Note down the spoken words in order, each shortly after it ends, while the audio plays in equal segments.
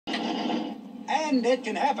And it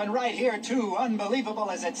can happen right here, too, unbelievable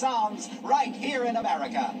as it sounds, right here in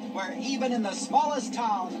America, where even in the smallest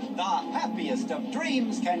town, the happiest of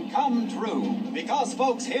dreams can come true. Because,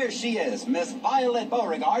 folks, here she is, Miss Violet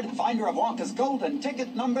Beauregard, finder of Wonka's golden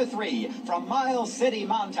ticket number 3 from Miles City,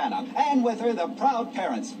 Montana. And with her, the proud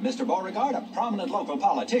parents, Mr. Beauregard, a prominent local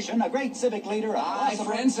politician, a great civic leader. Hi,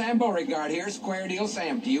 friend, Sam Beauregard here, Square Deal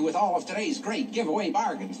Sam to you with all of today's great giveaway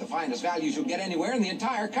bargains, the finest values you'll get anywhere in the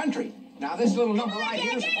entire country. Now, this little number right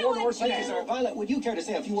here is a four-door sedan. Sir, Violet, would you care to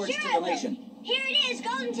say a few words to the nation? Here it is,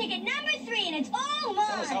 golden ticket number 3, and it's all mine.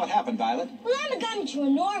 Tell us how it happened, Violet. Well, I'm a gum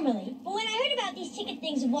chewer normally, but when I heard about these ticket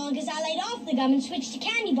things of Wonka's, I laid off the gum and switched to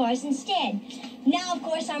candy bars instead. Now, of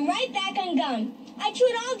course, I'm right back on gum. I chew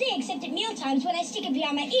it all day except at mealtimes when I stick it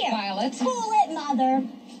behind my ear. Violet. Cool it, Mother.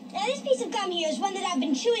 Now, this piece of gum here is one that I've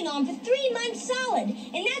been chewing on for 3 months solid,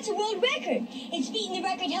 and that's a world record. It's beating the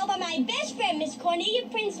record held by my best friend, Miss Cornelia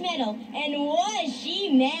Prince Meadow, and was she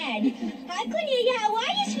mad. Hi, Cornelia, how are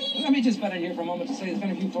you, sweetie? Let me just butt in here for a moment to say there's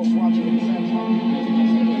been a few folks watching.